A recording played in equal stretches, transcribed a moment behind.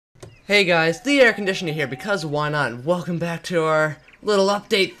Hey guys, the air conditioner here because why not? And welcome back to our little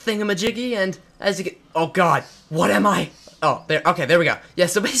update thingamajiggy. And as you can, oh god, what am I? Oh, there. Okay, there we go. Yeah,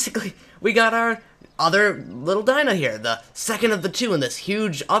 so basically we got our other little dino here, the second of the two in this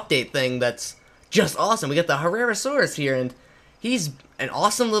huge update thing. That's just awesome. We got the Herrerasaurus here, and he's an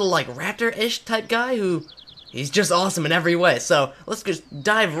awesome little like raptor-ish type guy who he's just awesome in every way. So let's just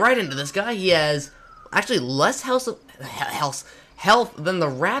dive right into this guy. He has actually less health than the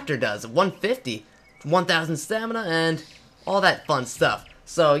raptor does. 150, 1,000 stamina, and all that fun stuff.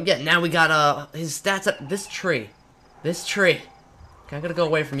 So yeah, now we got his stats up. This tree. Okay, I'm gonna go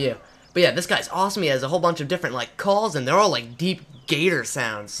away from you. But yeah, this guy's awesome. He has a whole bunch of different like calls, and they're all like deep gator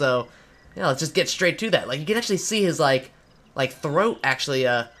sounds. So yeah, let's just get straight to that. Like you can actually see his like throat actually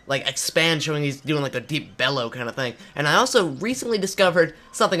like expand, showing he's doing like a deep bellow kind of thing. And I also recently discovered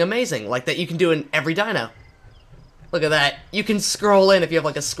something amazing like that you can do in every dino. Look at that. You can scroll in if you have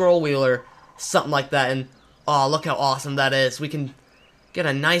like a scroll wheel or something like that, and oh, look how awesome that is. We can get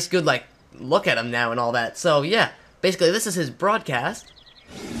a nice good like look at him now and all that. So yeah, basically this is his broadcast.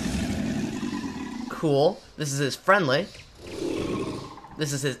 Cool. This is his friendly.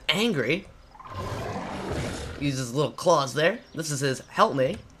 This is his angry. Uses little claws there. This is his help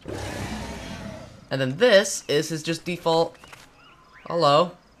me. And then this is his just default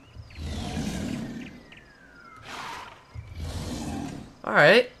hello.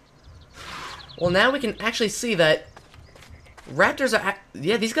 Alright. Well, now we can actually see that raptors are...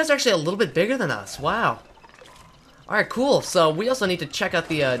 yeah, these guys are actually a little bit bigger than us. Wow. Alright, cool. So we also need to check out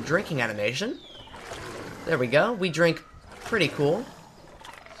the drinking animation. There we go. We drink pretty cool.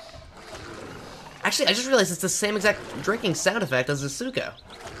 Actually, I just realized it's the same exact drinking sound effect as the Suko,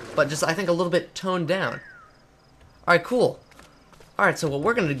 but just, I think, a little bit toned down. Alright, cool. Alright, so what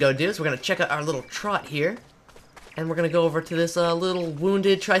we're going to go do is we're going to check out our little trot here. And we're going to go over to this little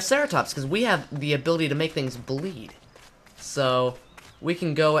wounded Triceratops, because we have the ability to make things bleed. So, we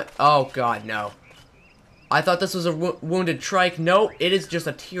can go... oh, God, no. I thought this was a wounded trike. No, it is just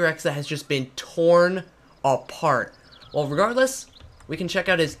a T-Rex that has just been torn apart. Well, regardless, we can check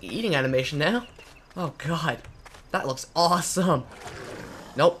out his eating animation now. Oh, God. That looks awesome.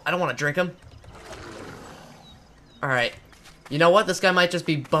 Nope, I don't want to drink him. Alright. You know what? This guy might just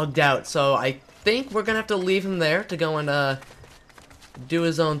be bugged out, so I think we're gonna have to leave him there to go and do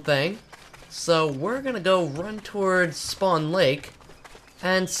his own thing. So we're gonna go run towards Spawn Lake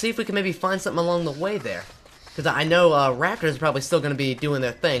and see if we can maybe find something along the way there, because I know raptors are probably still gonna be doing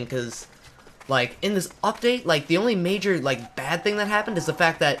their thing, because like in this update, like the only major like bad thing that happened is the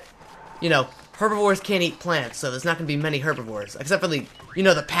fact that, you know, herbivores can't eat plants, so there's not gonna be many herbivores except for the, you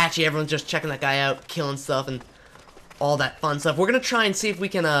know, the Patchy. Everyone's just checking that guy out, killing stuff and all that fun stuff. We're gonna try and see if we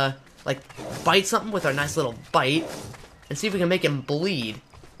can like bite something with our nice little bite and see if we can make him bleed,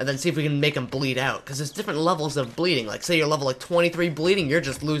 and then see if we can make him bleed out, because there's different levels of bleeding. Like say you're level like 23 bleeding, you're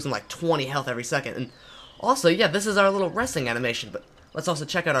just losing like 20 health every second. And also, yeah, this is our little resting animation, but let's also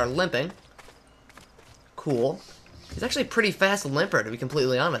check out our limping. Cool. He's actually a pretty fast limper, to be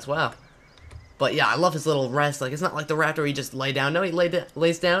completely honest. Wow. But yeah, I love his little rest. Like, it's not like the raptor where he just lay down. No, he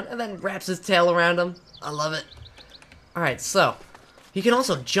lays down and then wraps his tail around him. I love it. Alright, so he can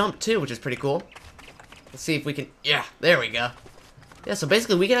also jump too, which is pretty cool. Let's see if we can... yeah, there we go. Yeah, so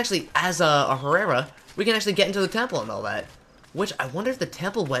basically we can actually, as a Herrera, we can actually get into the temple and all that. Which, I wonder if the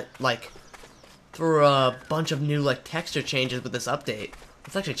temple went, like, through a bunch of new, like, texture changes with this update.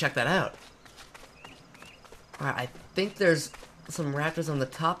 Let's actually check that out. Alright, I think there's some raptors on the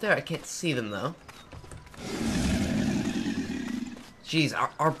top there. I can't see them, though. Jeez,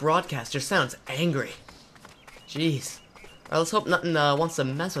 our broadcast just sounds angry. Jeez. Alright, let's hope nothing wants to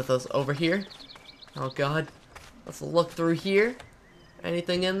mess with us over here. Oh, God. Let's look through here.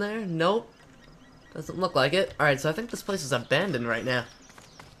 Anything in there? Nope. Doesn't look like it. Alright, so I think this place is abandoned right now.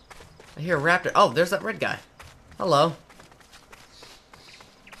 I hear a raptor. Oh, there's that red guy. Hello.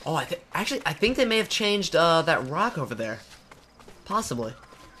 Oh, I think they may have changed that rock over there. Possibly.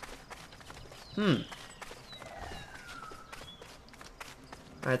 Alright,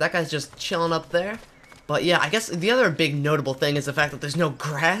 that guy's just chilling up there. But yeah, I guess the other big notable thing is the fact that there's no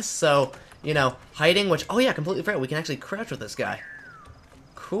grass, so, you know, hiding, which, oh yeah, completely forgot, we can actually crouch with this guy.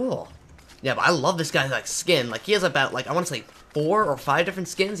 Cool. Yeah, but I love this guy's, like, skin. Like, he has about, like, I want to say 4 or 5 different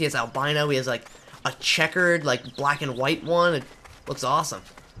skins. He has albino, he has, like, a checkered, like, black and white one. It looks awesome.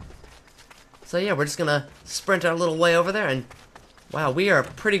 So yeah, we're just gonna sprint our little way over there, and wow, we are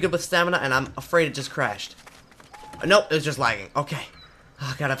pretty good with stamina, and I'm afraid it just crashed. Nope, it was just lagging. Okay.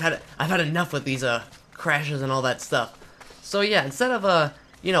 Oh god, I've had enough with these crashes and all that stuff. So yeah, instead of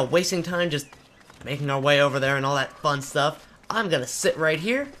you know, wasting time just making our way over there and all that fun stuff, I'm gonna sit right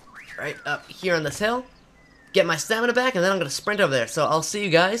here, right up here on this hill, get my stamina back, and then I'm going to sprint over there. So I'll see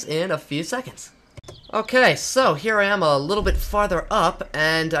you guys in a few seconds. Okay, so here I am a little bit farther up,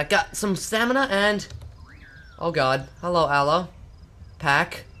 and I got some stamina, and... Oh god. Hello, Aloe.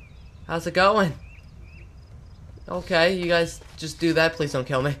 Pack. How's it going? Okay, you guys just do that. Please don't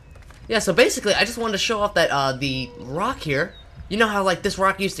kill me. Yeah, so basically, I just wanted to show off that, the rock here. You know how, like, this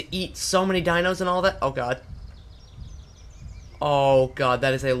rock used to eat so many dinos and all that? Oh god. Oh god,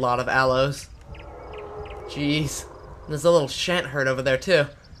 that is a lot of aloes. Jeez. There's a little shant herd over there, too.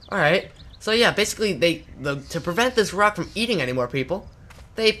 Alright. So yeah, basically, to prevent this rock from eating any more people,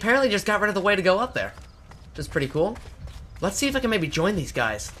 they apparently just got rid of the way to go up there. Which is pretty cool. Let's see if I can maybe join these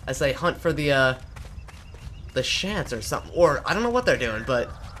guys as they hunt for the shants or something. Or, I don't know what they're doing, but...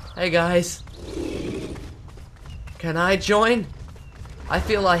 Hey, guys. Can I join? I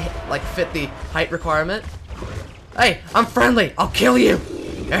feel I, like, fit the height requirement. Hey, I'm friendly! I'll kill you!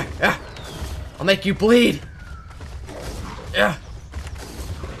 Yeah, yeah. I'll make you bleed! Yeah.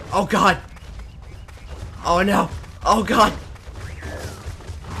 Oh, God. Oh, no. Oh, God.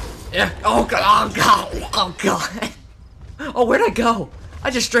 Yeah. Oh, God. Oh, God. Oh, God. Oh, where'd I go? I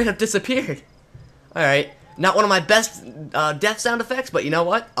just straight up disappeared. Alright. Not one of my best death sound effects, but you know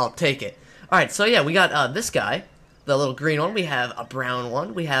what? I'll take it. Alright, so yeah, we got this guy. The little green one. We have a brown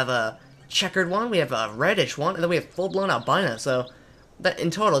one. We have a checkered one. We have a reddish one. And then we have full-blown albino. So, that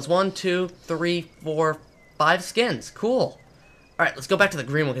in total, it's 1, 2, 3, 4, 5 skins. Cool. Alright, let's go back to the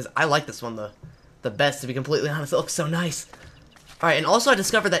green one, because I like this one the best, to be completely honest. It looks so nice. Alright, and also I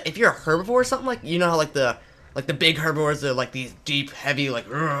discovered that if you're a herbivore or something, like, you know how, like, the big herbivores are, like, these deep, heavy, like,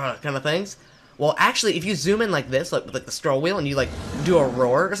 kind of things? Well, actually, if you zoom in like this, like, with, like, the scroll wheel, and you, like, do a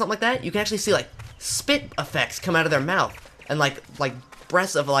roar or something like that, you can actually see, like, spit effects come out of their mouth, and, like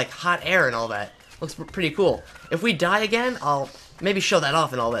breaths of, like, hot air and all that. Looks pretty cool. If we die again, I'll maybe show that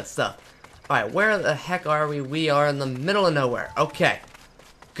off and all that stuff. Alright, where the heck are we? We are in the middle of nowhere. Okay.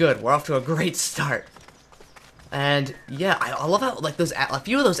 Good, we're off to a great start. And, yeah, I love how, like, a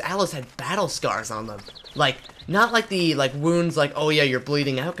few of those aloes had battle scars on them. Like, not like the, like, wounds, like, oh yeah, you're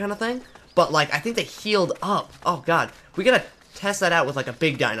bleeding out kind of thing. But, like, I think they healed up. Oh, God. We gotta test that out with, like, a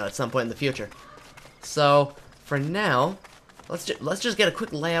big dino at some point in the future. So, for now, let's just get a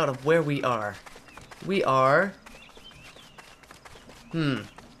quick layout of where we are. We are...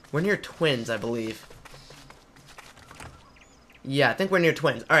 We're near Twins, I believe. Yeah, I think we're near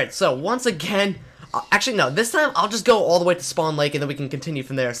Twins. Alright, so, once again... actually, no, this time, I'll just go all the way to Spawn Lake, and then we can continue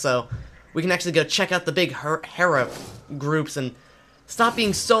from there, so... We can actually go check out the big Hera groups, and... Stop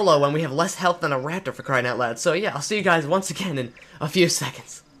being solo when we have less health than a raptor, for crying out loud. So yeah, I'll see you guys once again in a few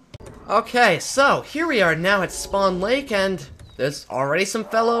seconds. Okay, so here we are now at Spawn Lake, and there's already some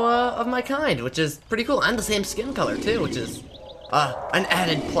fellow of my kind, which is pretty cool. And the same skin color too, which is an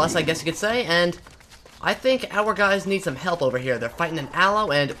added plus, I guess you could say. And I think our guys need some help over here. They're fighting an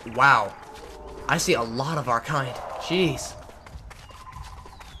aloe, and wow, I see a lot of our kind. Jeez.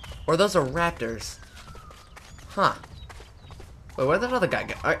 Or those are raptors. Huh. Wait, where'd that other guy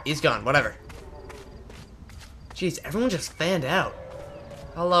go? Alright, he's gone. Whatever. Jeez, everyone just fanned out.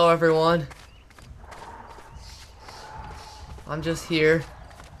 Hello, everyone. I'm just here.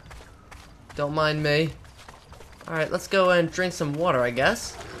 Don't mind me. Alright, let's go and drink some water, I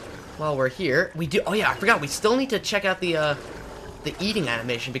guess. While we're here. We do... Oh, yeah, I forgot. We still need to check out the eating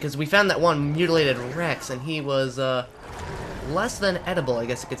animation, because we found that one mutilated Rex, and he was, less than edible, I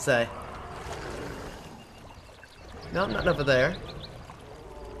guess you could say. No, not over there.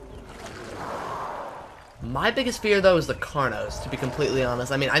 My biggest fear, though, is the Carnos, to be completely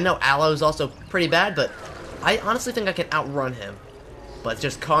honest. I mean, I know Aloe's also pretty bad, but I honestly think I can outrun him. But it's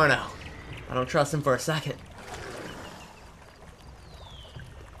just Carno. I don't trust him for a second.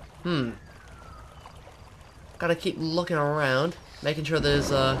 Gotta keep looking around, making sure there's,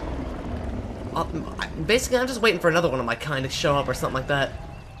 basically, I'm just waiting for another one of my kind to show up or something like that.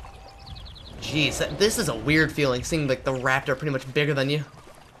 Jeez, this is a weird feeling, seeing, like, the raptor pretty much bigger than you.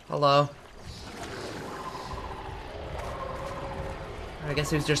 Hello. I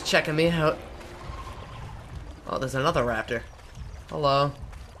guess he was just checking me out. Oh, there's another raptor. Hello.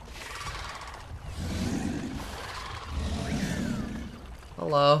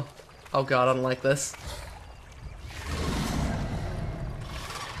 Hello. Oh god, I don't like this.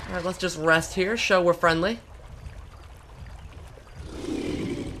 Alright, let's just rest here, show we're friendly.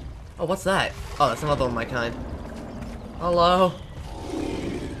 Oh, what's that? Oh, that's another one of my kind. Hello.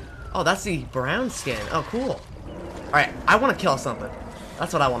 Oh, that's the brown skin. Oh, cool. Alright, I want to kill something.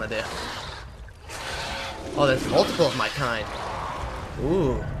 That's what I want to do. Oh, there's multiple of my kind.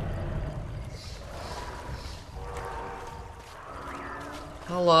 Ooh.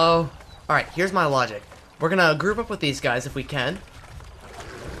 Hello. Alright, here's my logic. We're gonna group up with these guys if we can.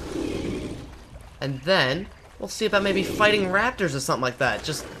 And then, we'll see about maybe fighting raptors or something like that.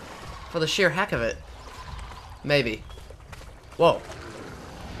 Just for the sheer heck of it. Maybe. Whoa.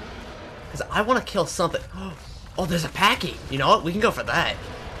 Because I want to kill something. Oh, there's a Packy. You know what? We can go for that.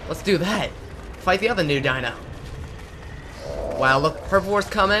 Let's do that. Fight the other new dino. Wow, look, herbivores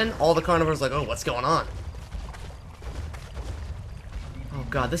come in. All the carnivores like, oh, what's going on? Oh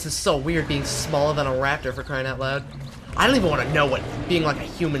god, this is so weird being smaller than a raptor, for crying out loud. I don't even want to know what being like a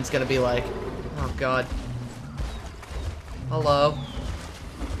human's gonna be like. Oh god. Hello.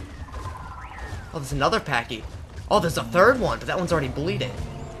 Oh, there's another Packy. Oh, there's a third one, but that one's already bleeding.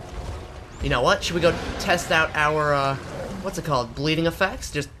 You know what? Should we go test out our, what's it called? Bleeding effects?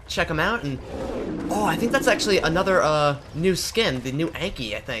 Just check them out and... Oh, I think that's actually another, new skin. The new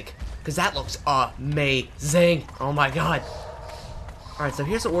Anki, I think. Because that looks amazing. Oh my god. Alright, so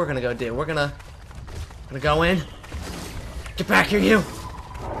here's what we're gonna go do. We're gonna go in. Get back here, you!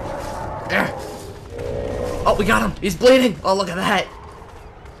 There! Oh, we got him! He's bleeding! Oh, look at that!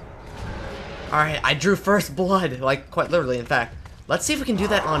 Alright, I drew first blood. Like, quite literally, in fact. Let's see if we can do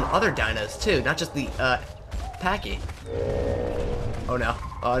that on other dinos, too. Not just the, Packy. Oh, no.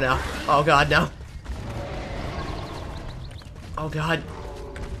 Oh, no. Oh, god, no. Oh, god.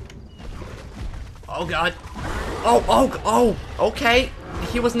 Oh, god. Oh, okay.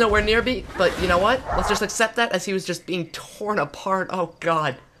 He was nowhere near me, but you know what? Let's just accept that as he was just being torn apart. Oh,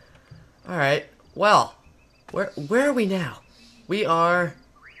 god. Alright. Well, where are we now? We are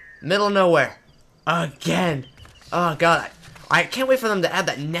middle of nowhere. Again. Oh, god. I can't wait for them to add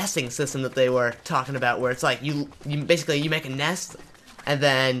that nesting system that they were talking about, where it's like you basically you make a nest and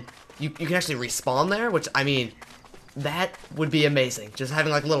then you can actually respawn there, which I mean that would be amazing. Just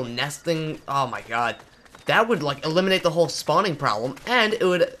having like a little nesting, oh my god. That would like eliminate the whole spawning problem, and it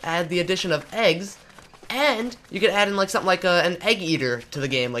would add the addition of eggs, and you could add in like something like an egg eater to the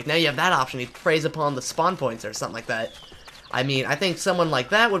game. Like now you have that option. He preys upon the spawn points or something like that. I mean, I think someone like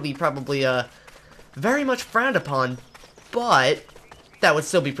that would be probably very much frowned upon, but that would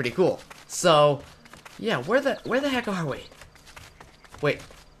still be pretty cool. So, yeah, where the heck are we? Wait,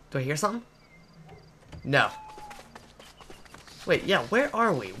 do I hear something? No. Wait, yeah, where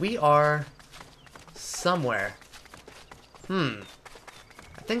are we? We are somewhere. I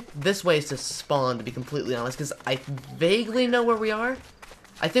think this way is to spawn, to be completely honest, because I vaguely know where we are.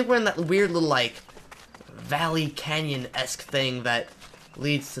 I think we're in that weird little, like, valley canyon-esque thing that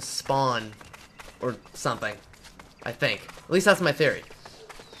leads to spawn or something. I think. At least that's my theory.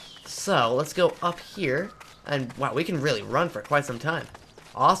 So, let's go up here. And, wow, we can really run for quite some time.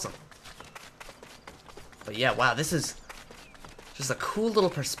 Awesome. But yeah, wow, this is just a cool little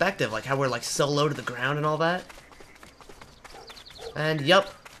perspective, like how we're like so low to the ground and all that. And, yep.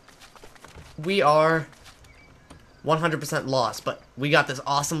 We are 100% lost, but we got this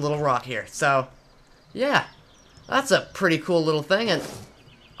awesome little rock here. So, yeah. That's a pretty cool little thing, and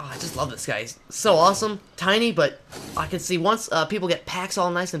oh, I just love this guy. He's so awesome. Tiny, but I can see once people get packs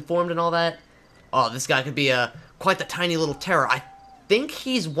all nice and formed and all that, oh, this guy could be quite the tiny little terror. I think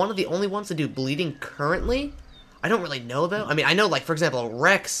he's one of the only ones to do bleeding currently. I don't really know, though. I mean, I know, like, for example,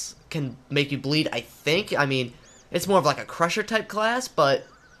 Rex can make you bleed, I think. I mean, it's more of like a crusher-type class, but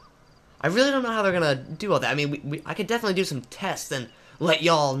I really don't know how they're gonna do all that. I mean, I could definitely do some tests and let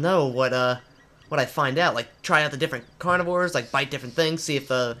y'all know what I find out, like try out the different carnivores, like bite different things, see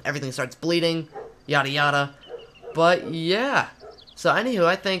if everything starts bleeding, yada yada. But yeah, so anywho,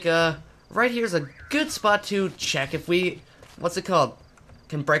 I think right here's a good spot to check if we, what's it called,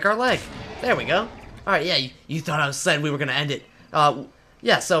 can break our leg. There we go. All right, yeah, you thought I said we were gonna end it.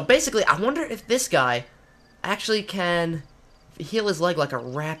 Yeah, so basically, I wonder if this guy actually can heal his leg like a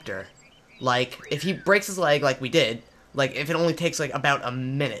raptor. Like if he breaks his leg like we did, like if it only takes like about a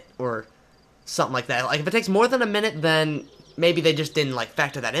minute or something like that. Like, if it takes more than a minute, then maybe they just didn't, like,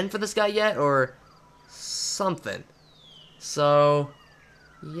 factor that in for this guy yet, or something. So,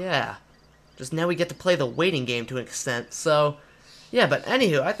 yeah. Just now we get to play the waiting game to an extent. So, yeah, but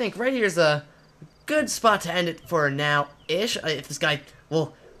anywho, I think right here's a good spot to end it for now-ish. If this guy,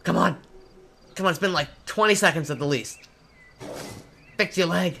 well, come on. Come on, it's been like 20 seconds at the least. Fix your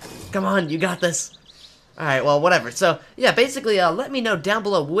leg. Come on, you got this. Alright, well, whatever. So, yeah, basically, let me know down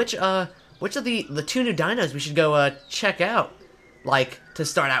below which of the two new dinos we should go check out, like, to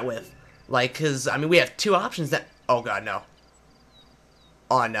start out with. Like, because, I mean, we have two options that... Oh, God, no.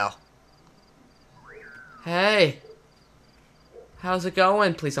 Oh, no. Hey. How's it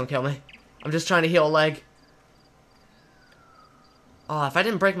going? Please don't kill me. I'm just trying to heal a leg. Oh, if I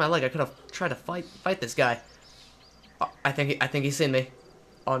didn't break my leg, I could have tried to fight this guy. Oh, I think he's seen me.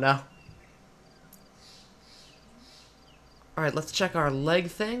 Oh no. Alright, let's check our leg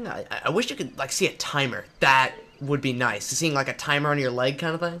thing. I wish you could, like, see a timer. That would be nice. Seeing, like, a timer on your leg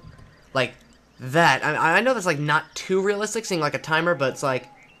kind of thing. Like, that. I know that's, like, not too realistic, seeing, like, a timer, but it's like,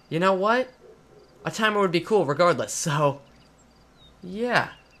 you know what? A timer would be cool regardless, so... yeah.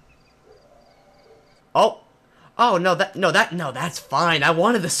 Oh! Oh, no, that's fine. I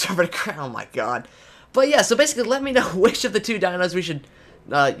wanted the server to crash. Oh, my God. But, yeah, so basically, let me know which of the two dinos we should,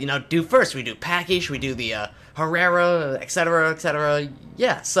 you know, do first. Should we do Packy? Should we do the, Herrera, etc., etc.?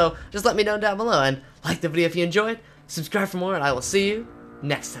 Yeah, so just let me know down below, and like the video if you enjoyed, subscribe for more, and I will see you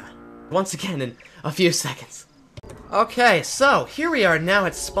next time. Once again in a few seconds. Okay, so here we are now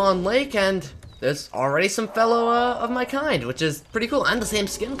at Spawn Lake, and there's already some fellow of my kind, which is pretty cool, and the same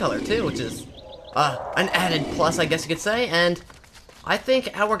skin color too, which is an added plus, I guess you could say. And I think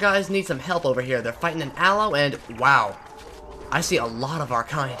our guys need some help over here. They're fighting an aloe, and wow, I see a lot of our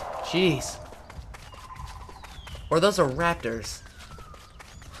kind. Jeez. Or those are raptors.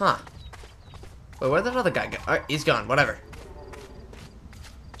 Huh. Wait, where'd that other guy go? Alright, he's gone. Whatever.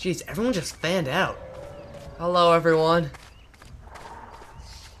 Jeez, everyone just fanned out. Hello, everyone.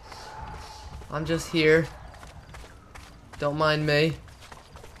 I'm just here. Don't mind me.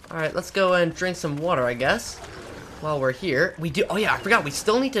 Alright, let's go and drink some water, I guess. While we're here. We do... oh, yeah, I forgot. We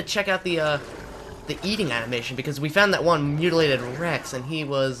still need to check out the eating animation, because we found that one mutilated Rex, and he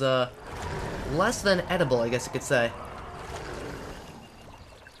was, less than edible, I guess you could say.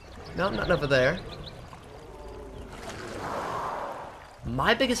 No, not over there.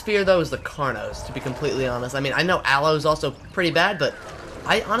 My biggest fear, though, is the Carnos, to be completely honest. I mean, I know Aloe's also pretty bad, but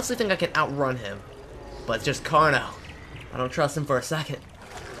I honestly think I can outrun him. But just Carno. I don't trust him for a second.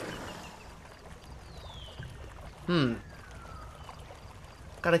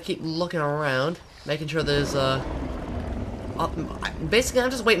 Gotta keep looking around, making sure there's, basically,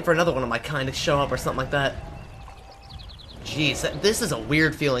 I'm just waiting for another one of my kind to show up or something like that. Jeez, this is a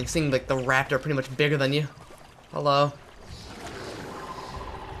weird feeling, seeing, like, the raptor pretty much bigger than you. Hello.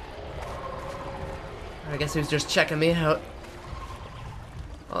 I guess he was just checking me out.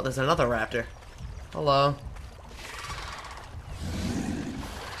 Oh, there's another raptor. Hello.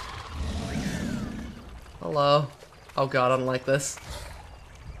 Hello. Oh god, I don't like this.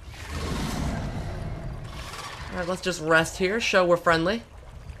 Alright, let's just rest here, show we're friendly.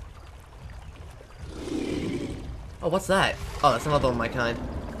 Oh, what's that? Oh, that's another one of my kind.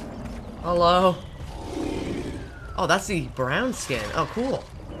 Hello. Oh, that's the brown skin. Oh, cool.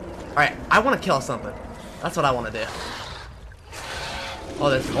 Alright, I want to kill something. That's what I want to do. Oh,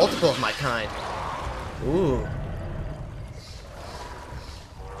 there's multiple of my kind. Ooh.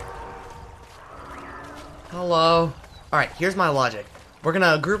 Hello. Alright, here's my logic. We're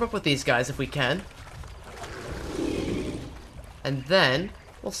gonna group up with these guys if we can. And then,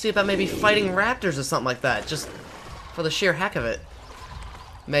 we'll see about maybe fighting raptors or something like that. Just for the sheer heck of it.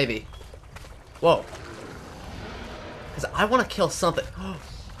 Maybe. Whoa. Because I want to kill something.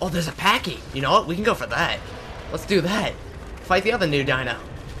 Oh, there's a Packy. You know what? We can go for that. Let's do that. Fight the other new dino.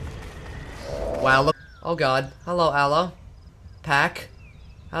 Wow, look. Oh god. Hello, Aloe. Pack.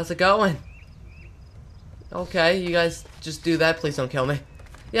 How's it going? Okay, you guys just do that. Please don't kill me.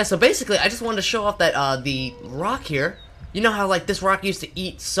 Yeah, so basically, I just wanted to show off that, the rock here. You know how, like, this rock used to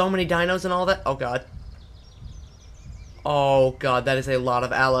eat so many dinos and all that? Oh god. Oh god, that is a lot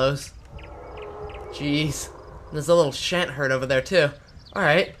of aloes. Jeez. There's a little shant herd over there, too.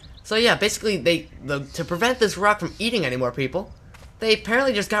 Alright. So, yeah, basically, to prevent this rock from eating any more people, they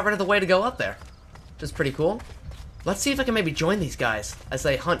apparently just got rid of the way to go up there. Which is pretty cool. Let's see if I can maybe join these guys as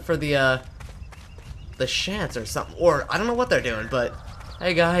they hunt for the shants or something. Or, I don't know what they're doing, but...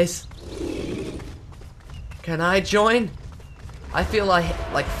 hey, guys. Can I join? I feel I,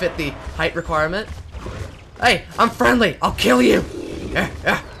 like, fit the height requirement. Hey, I'm friendly. I'll kill you.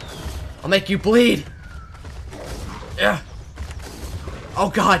 Yeah. I'll make you bleed. Yeah. Oh,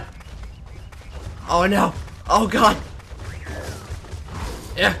 God. Oh, no. Oh, God.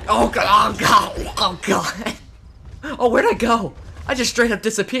 Yeah. Oh, God. Oh, God. Oh, God. Oh, where'd I go? I just straight up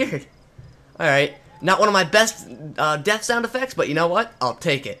disappeared. Alright. Not one of my best death sound effects, but you know what? I'll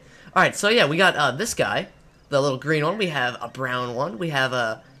take it. Alright, so yeah, we got this guy. The little green one. We have a brown one. We have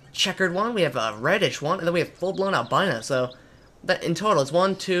a checkered one. We have a reddish one. And then we have full-blown albino. So, that in total, it's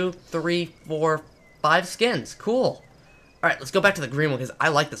 1, 2, 3, 4, 5 skins. Cool. Alright, let's go back to the green one, because I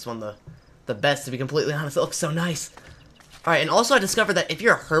like this one the best, to be completely honest. It looks so nice. Alright, and also I discovered that if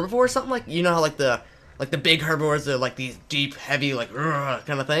you're a herbivore or something, like, you know how, like, the big herbivores are, like, these deep, heavy, like,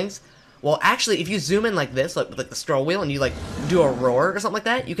 kind of things? Well, actually, if you zoom in like this, like, with, like, the scroll wheel, and you, like, do a roar or something like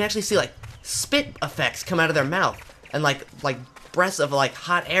that, you can actually see, like, spit effects come out of their mouth. And, like breaths of like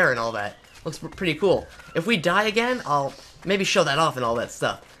hot air and all that. Looks pretty cool. If we die again, I'll maybe show that off and all that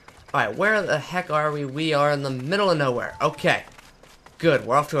stuff. Alright, where the heck are we? We are in the middle of nowhere. Okay. Good,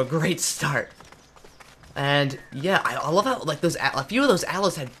 we're off to a great start. And yeah, I love how like a few of those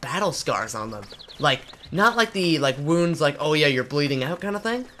aloes had battle scars on them. Like, not like the like wounds like, oh yeah, you're bleeding out kind of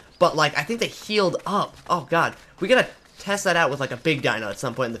thing. But like, I think they healed up. Oh god. We gotta test that out with like a big dino at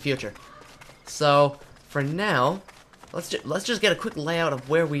some point in the future. So, for now, let's just get a quick layout of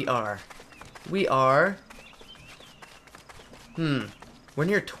where we are. We are... We're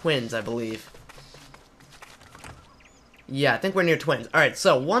near Twins, I believe. Yeah, I think we're near Twins. Alright,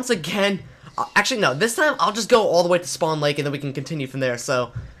 so once again... actually, no, this time I'll just go all the way to Spawn Lake and then we can continue from there.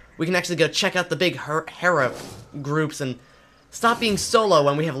 So, we can actually go check out the big Hera groups and stop being solo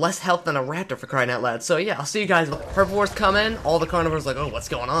when we have less health than a raptor, for crying out loud. So yeah, I'll see you guys. Herbivores come in, all the carnivores like, oh, what's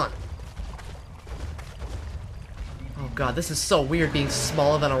going on? Oh god, this is so weird being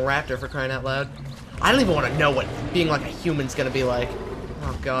smaller than a raptor, for crying out loud. I don't even want to know what being like a human's gonna be like.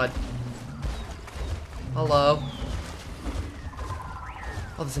 Oh god. Hello.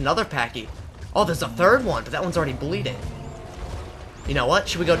 Oh, there's another Packy. Oh, there's a third one, but that one's already bleeding. You know what?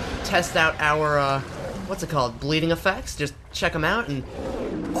 Should we go test out our, what's it called? Bleeding effects? Just check them out and...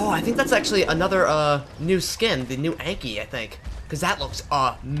 Oh, I think that's actually another, new skin. The new Anki, I think. Because that looks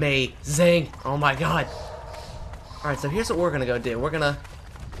amazing. Oh my god. Alright, so here's what we're gonna go do. We're gonna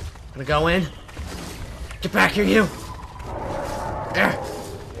go in. Get back here, you! There!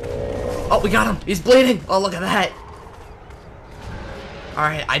 Oh, we got him! He's bleeding! Oh, look at that!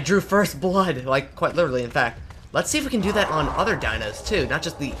 Alright, I drew first blood. Like, quite literally, in fact. Let's see if we can do that on other dinos, too. Not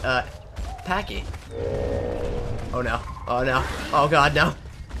just the, Packy. Oh, no. Oh, no. Oh, god, no.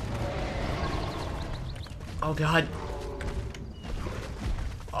 Oh, god.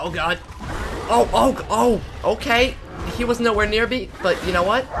 Oh, god. Oh, okay. He was nowhere near me, but you know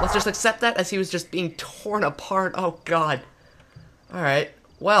what? Let's just accept that as he was just being torn apart. Oh, god. Alright.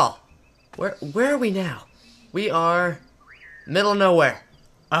 Well, where are we now? We are middle of nowhere.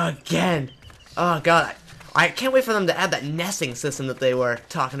 Again. Oh, god. I can't wait for them to add that nesting system that they were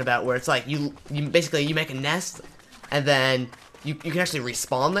talking about, where it's like you basically you make a nest and then you can actually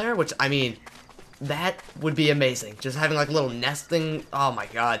respawn there, which I mean that would be amazing. Just having like a little nesting, oh my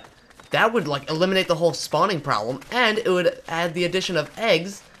god. That would like eliminate the whole spawning problem, and it would add the addition of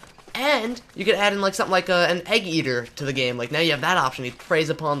eggs, and you could add in like something like an egg eater to the game. Like now you have that option. It preys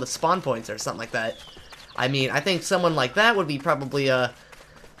upon the spawn points or something like that. I mean, I think someone like that would be probably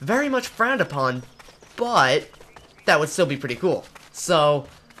very much frowned upon, but that would still be pretty cool. So,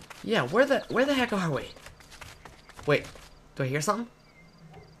 yeah, where the heck are we? Wait, do I hear something?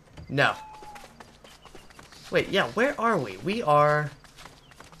 No. Wait, yeah, where are we? We are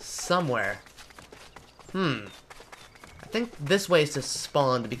somewhere. I think this way is to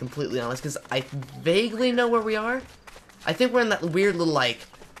spawn, to be completely honest, because I vaguely know where we are. I think we're in that weird little, like,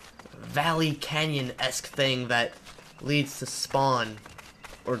 valley canyon-esque thing that leads to spawn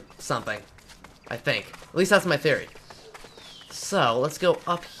or something. I think. At least that's my theory. So, let's go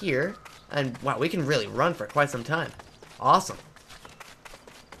up here. And, wow, we can really run for quite some time. Awesome.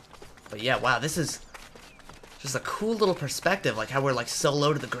 But yeah, wow, this is just a cool little perspective, like how we're like so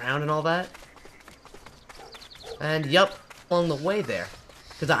low to the ground and all that. And, yep, along the way there.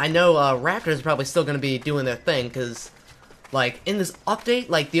 Because I know raptors are probably still going to be doing their thing, because, like, in this update,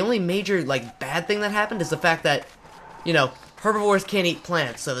 like, the only major, like, bad thing that happened is the fact that, you know, herbivores can't eat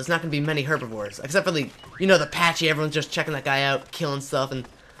plants, so there's not going to be many herbivores. Except for the, you know, the Patchy, everyone's just checking that guy out, killing stuff, and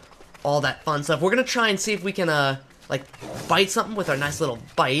all that fun stuff. We're going to try and see if we can, like, bite something with our nice little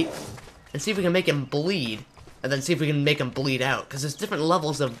bite, and see if we can make him bleed, and then see if we can make him bleed out. Because there's different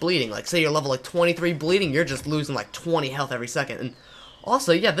levels of bleeding. Like, say you're level, like, 23 bleeding, you're just losing, like, 20 health every second. And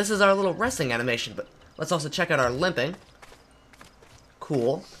also, yeah, this is our little resting animation, but let's also check out our limping.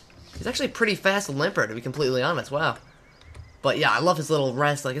 Cool. He's actually a pretty fast limper, to be completely honest. Wow. But yeah, I love his little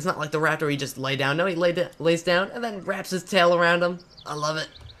rest. Like, it's not like the raptor he just lay down. No, he lays down and then wraps his tail around him. I love it.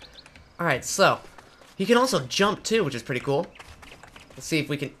 Alright, so he can also jump too, which is pretty cool. Let's see if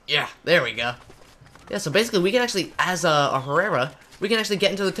we can... Yeah, there we go. Yeah, so basically we can actually, as a Herrera, we can actually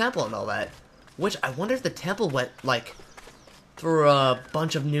get into the temple and all that. Which, I wonder if the temple went, like, through a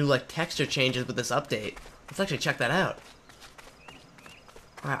bunch of new, like, texture changes with this update. Let's actually check that out.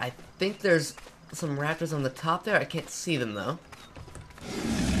 Alright, I think there's some raptors on the top there. I can't see them, though.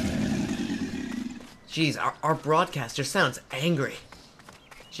 Jeez, our broadcaster sounds angry.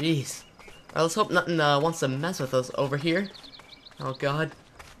 Jeez. Alright, let's hope nothing wants to mess with us over here. Oh, God.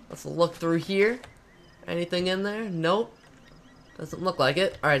 Let's look through here. Anything in there? Nope. Doesn't look like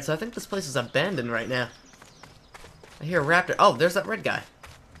it. Alright, so I think this place is abandoned right now. I hear a raptor. Oh, there's that red guy.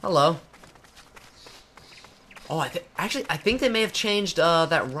 Hello. Oh, I think they may have changed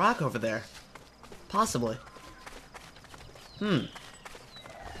that rock over there. Possibly. Alright,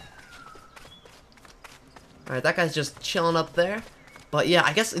 that guy's just chilling up there. But yeah,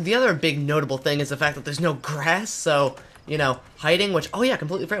 I guess the other big notable thing is the fact that there's no grass, so, you know, hiding, which, oh yeah,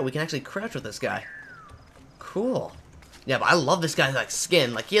 completely forgot, we can actually crouch with this guy. Cool. Yeah, but I love this guy's, like,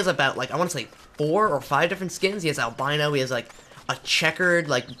 skin. Like, he has about, like, I want to say 4 or 5 different skins. He has albino, he has, like, a checkered,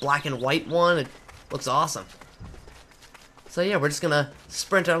 like, black and white one. It looks awesome. So yeah, we're just gonna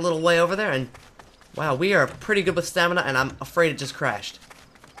sprint our little way over there, and wow, we are pretty good with stamina, and I'm afraid it just crashed.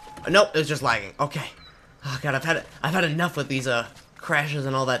 Nope, it was just lagging. Okay. Oh god, I've had enough with these crashes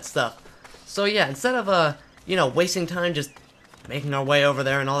and all that stuff. So yeah, instead of you know, wasting time just making our way over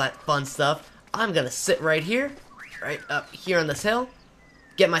there and all that fun stuff, I'm gonna sit right here, right up here on this hill,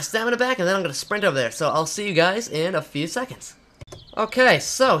 get my stamina back, and then I'm gonna sprint over there. So I'll see you guys in a few seconds. Okay,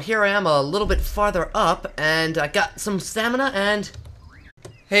 so here I am a little bit farther up, and I got some stamina, and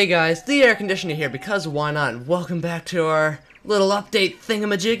hey guys, the air conditioner here, because why not? And welcome back to our little update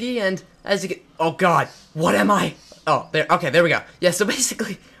thingamajiggy, and as you can, oh god, what am I? Oh, there, okay, there we go. Yeah, so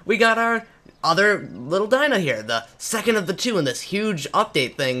basically, we got our other little dino here, the second of the two in this huge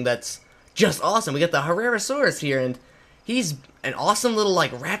update thing that's just awesome. We got the Herrerasaurus here, and he's an awesome little,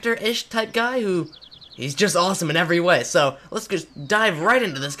 like, raptor-ish type guy who, he's just awesome in every way. So, let's just dive right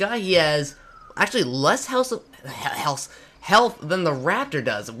into this guy. He has actually less health than the raptor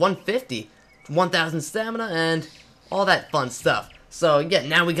does, 150, 1,000 stamina, and all that fun stuff. So, yeah,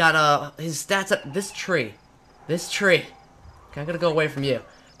 now we got his stats at this tree. Okay, I'm gonna go away from you.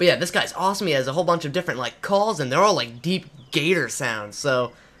 But yeah, this guy's awesome. He has a whole bunch of different, like, calls, and they're all, like, deep gator sounds.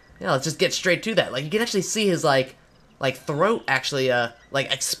 So, yeah, let's just get straight to that. Like, you can actually see his, like throat actually,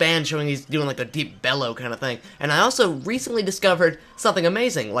 like, expand, showing he's doing, like, a deep bellow kind of thing. And I also recently discovered something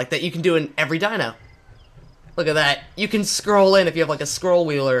amazing, like, that you can do in every dino. Look at that. You can scroll in if you have, like, a scroll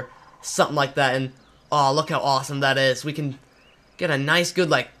wheel or something like that, and, oh, look how awesome that is. We can get a nice, good,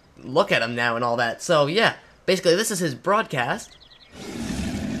 like, look at him now and all that. So, yeah, basically, this is his broadcast.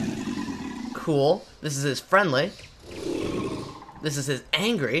 Cool. This is his friendly. This is his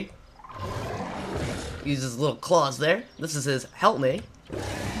angry. Uses little claws there. This is his help me.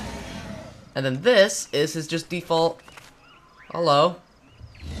 And then this is his just default hello.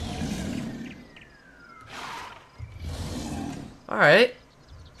 Alright.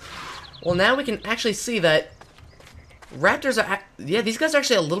 Well, now we can actually see that raptors are, yeah, these guys are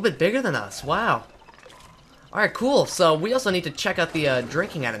actually a little bit bigger than us. Wow. Alright, cool. So we also need to check out the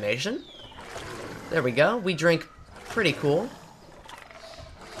drinking animation. There we go. We drink pretty cool.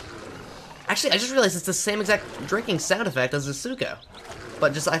 Actually, I just realized it's the same exact drinking sound effect as the Suko,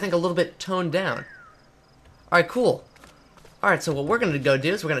 but just, I think, a little bit toned down. Alright, cool. Alright, so what we're going to go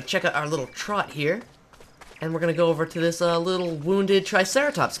do is we're going to check out our little trot here, and we're going to go over to this little wounded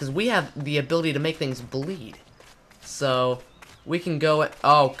Triceratops, because we have the ability to make things bleed. So, we can go at,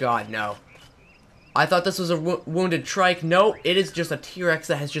 oh god, no. I thought this was a wounded trike. No, it is just a T-Rex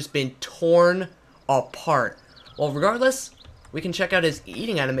that has just been torn apart. Well, regardless, we can check out his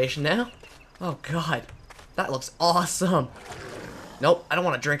eating animation now. Oh god, that looks awesome. Nope, I don't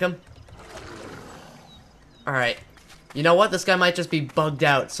want to drink him. Alright, you know what? This guy might just be bugged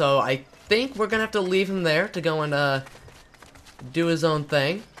out, so I think we're gonna have to leave him there to go and do his own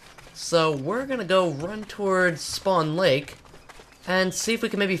thing. So we're gonna go run towards Spawn Lake and see if we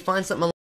can maybe find something